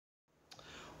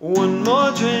One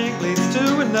more drink leads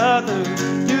to another.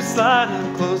 You slide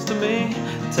in close to me,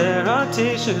 tear our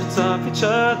t-shirts off each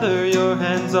other, your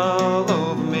hands all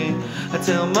over me. I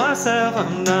tell myself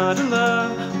I'm not in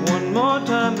love. One more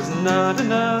time is not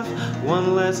enough.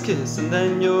 One last kiss and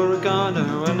then you're a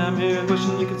goner. When I'm here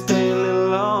wishing you could stay a little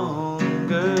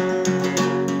longer.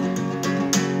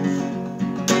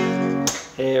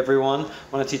 Hey everyone,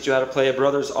 I want to teach you how to play a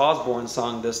Brothers Osborne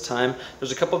song this time.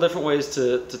 There's a couple different ways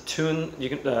to tune,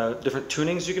 different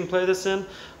tunings you can play this in.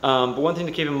 But one thing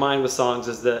to keep in mind with songs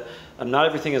is that not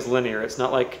everything is linear. It's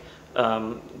not like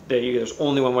there's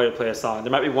only one way to play a song.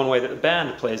 There might be one way that the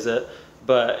band plays it,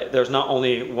 but there's not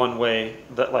only one way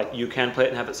that like you can play it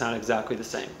and have it sound exactly the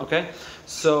same. Okay,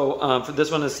 so for this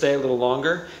one, to stay a little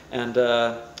longer, and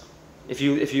if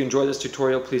you enjoy this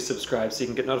tutorial, please subscribe so you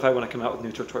can get notified when I come out with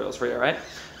new tutorials for you, all right?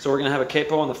 So we're going to have a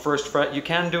capo on the first fret. You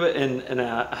can do it in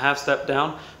a half step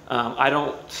down. I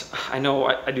know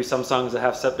I do some songs a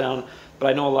half step down, but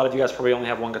I know a lot of you guys probably only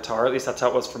have one guitar. At least that's how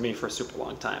it was for me for a super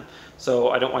long time. So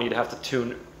I don't want you to have to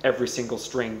tune every single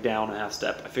string down a half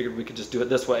step. I figured we could just do it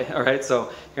this way, all right? So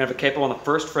you're going to have a capo on the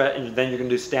first fret, and then you're going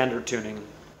to do standard tuning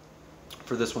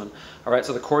for this one. All right,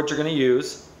 so the chords you're going to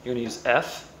use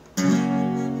F.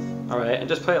 All right, and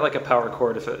just play it like a power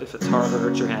chord if it's hard or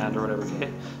hurts your hand or whatever, okay?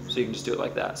 So you can just do it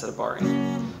like that instead of barring.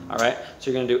 All right,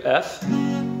 so you're gonna do F,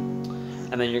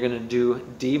 and then you're gonna do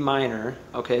D minor,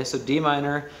 okay? So D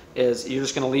minor is, you're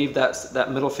just gonna leave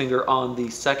that middle finger on the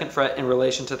second fret in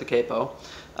relation to the capo,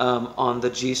 on the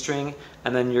G string,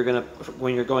 and then you're gonna,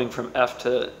 when you're going from F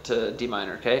to D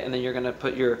minor, okay? And then you're gonna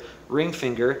put your ring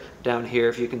finger down here,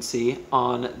 if you can see,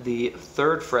 on the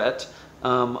third fret,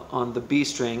 on the B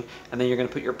string, and then you're going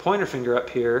to put your pointer finger up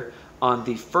here on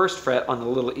the first fret on the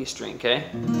little E string, okay?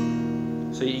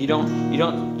 So you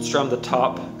don't strum the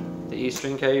top, the E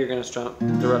string, okay? You're going to strum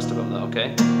the rest of them though,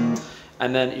 okay?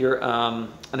 And then you're going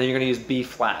to use B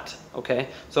flat, okay?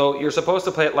 So you're supposed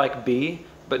to play it like B,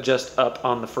 but just up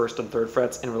on the first and third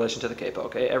frets in relation to the capo,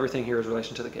 okay? Everything here is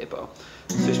relation to the capo.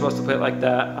 So you're supposed to play it like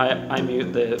that. I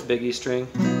mute the big E string,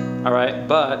 all right?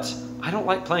 But I don't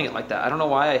like playing it like that. I don't know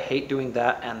why I hate doing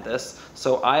that and this.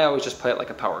 So I always just play it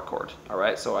like a power chord, all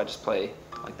right? So I just play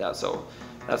like that. So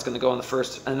that's gonna go on the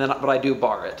first, and then, but I do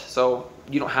bar it. So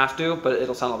you don't have to, but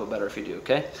it'll sound a little bit better if you do,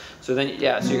 okay? So then,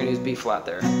 yeah, so you're gonna use B flat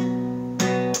there,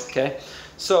 okay?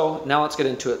 So now let's get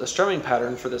into it. The strumming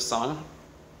pattern for this song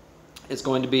is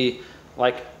going to be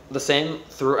like the same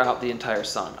throughout the entire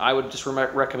song. I would just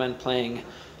recommend playing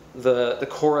the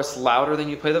chorus louder than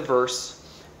you play the verse,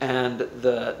 and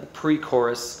the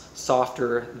pre-chorus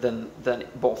softer than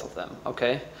both of them,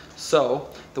 okay? So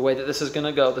the way that this is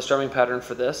gonna go, the strumming pattern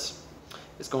for this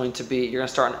is going to be, you're gonna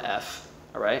start on F,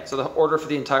 all right? So the order for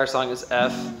the entire song is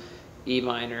F, E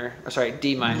minor, or sorry,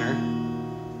 D minor,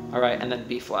 all right, and then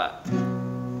B flat,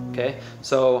 okay?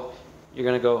 So you're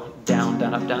gonna go down,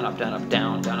 down, up, down, up, down, up,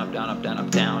 down, down, up, down, up, down,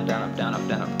 up, down, down, up, down, up,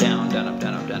 down, up, down, down, up,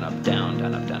 down, up, down, up, down,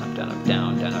 down, up, down, up, down, up,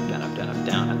 down, down, up, down, up, down, up,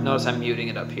 down. And notice I'm muting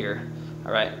it up here.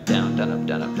 All right, down, down, up,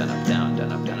 down, up, down, up, down,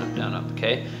 down, up, down, up, down, up,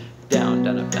 okay? Down,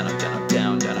 down, up, down, up, down, up,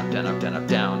 down, down, up, down, up, down, up,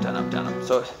 down, down, up, down, up.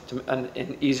 So, and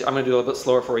easy, I'm gonna do a little bit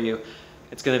slower for you.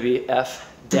 It's gonna be F,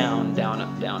 down, down,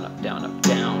 up, down, up, down, up,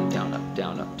 down, down, up,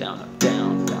 down, up, down, up,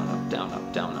 down, down, up, down,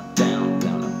 up, down, up, down,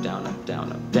 down, up, down, up,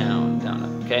 down, up, down, down,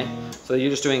 up, okay? So you're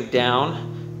just doing down,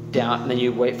 down, and then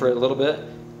you wait for a little bit,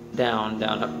 down,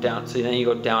 down, up, down. So then you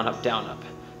go down, up, down, up.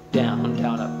 Down,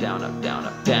 down, up, down, up, down,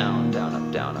 up, down, down, up,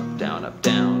 down, up, down, up,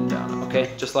 down, down, okay?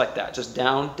 Just like that, just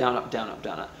down, down, up, down, up,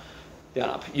 down, up, down,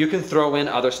 up. You can throw in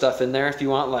other stuff in there if you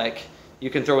want, like, you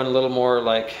can throw in a little more,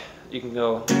 like, you can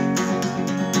go, all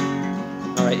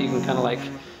right, you can kind of like,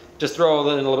 just throw in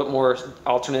a little bit more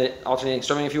alternating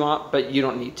strumming if you want, but you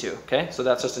don't need to, okay? So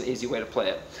that's just an easy way to play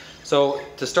it. So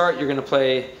to start, you're gonna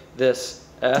play this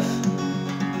F,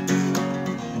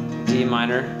 D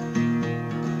minor,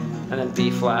 and then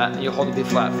B flat, and you'll hold the B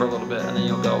flat for a little bit, and then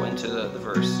you'll go into the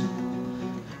verse.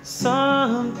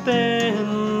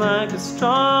 Something like a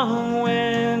strong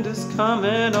wind is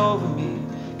coming over me.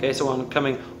 Okay, so when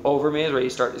coming over me is where you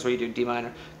start, is where you do D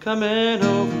minor. Coming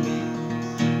over me,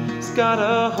 it's got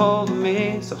a hold of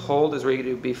me. So hold is where you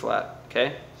do B flat,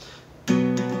 okay?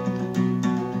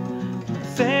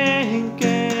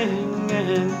 Thinking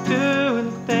and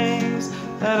doing things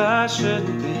that I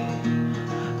shouldn't be.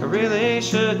 I really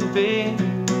shouldn't be.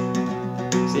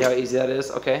 See how easy that is?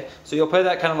 Okay, so you'll play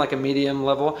that kind of like a medium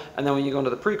level, and then when you go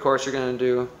into the pre-chorus, you're going to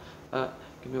do,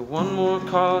 give me one more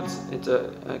chords. It's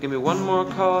give me one more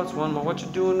chords, one more what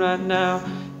you're doing right now.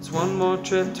 It's one more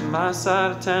trip to my side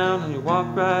of town, and you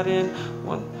walk right in.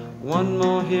 One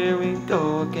more, here we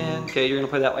go again. Okay, you're going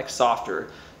to play that like softer.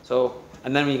 So So,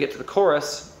 and then when you get to the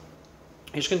chorus,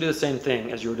 you're just gonna do the same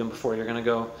thing as you were doing before. You're gonna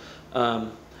go,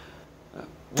 one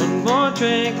more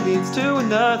drink leads to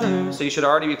another. So you should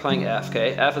already be playing F,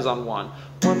 okay? F is on 1.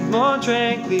 One more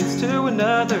drink leads to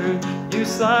another. You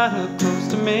slide up close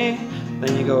to me.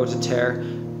 Then you go to tear.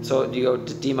 So you go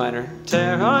to D minor.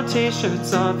 Tear our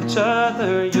t-shirts off each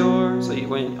other. Yours. So you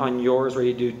went on yours where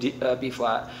you do B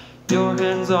flat. Your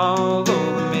hands all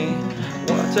over me.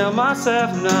 Well, I tell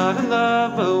myself I'm not in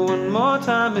love, but one more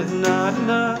time is not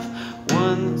enough.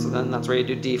 One. So then that's where you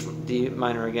do D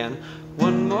minor again.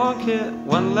 One more kiss,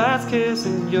 one last kiss,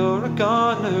 and you're a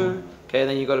goner. Okay,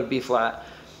 then you go to B flat.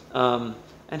 And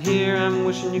here I'm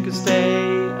wishing you could stay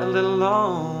a little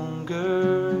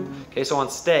longer. Okay, so on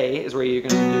stay is where you're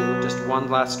gonna do just one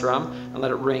last strum and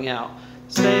let it ring out.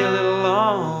 Stay a little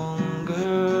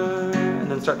longer. And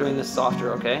then start doing this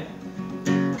softer, okay?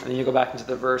 And then you go back into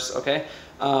the verse, okay?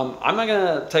 I'm not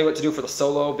gonna tell you what to do for the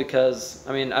solo because,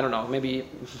 I mean, I don't know, maybe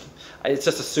it's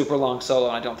just a super long solo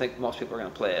and I don't think most people are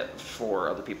gonna play it for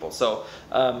other people. So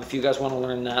if you guys wanna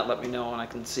learn that, let me know and I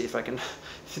can see if I can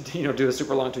do a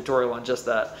super long tutorial on just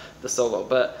that, the solo.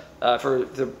 But for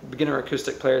the beginner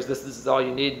acoustic players, this is all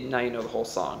you need. Now you know the whole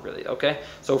song, really, okay?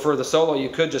 So for the solo, you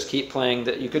could just keep playing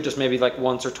that. You could just maybe like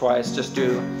once or twice just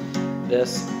do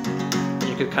this.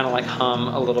 You could kind of like hum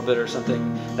a little bit or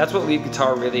something. That's what lead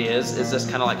guitar really is just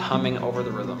kind of like humming over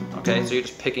the rhythm, okay? So you're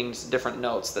just picking different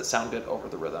notes that sound good over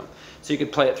the rhythm. So you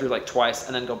could play it through like twice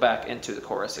and then go back into the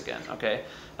chorus again, okay?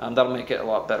 That'll make it a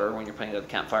lot better when you're playing it at the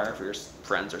campfire for your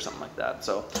friends or something like that.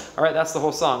 So, all right, that's the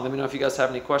whole song. Let me know if you guys have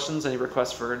any questions, any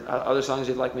requests for other songs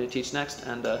you'd like me to teach next.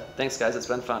 And thanks, guys. It's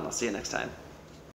been fun. I'll see you next time.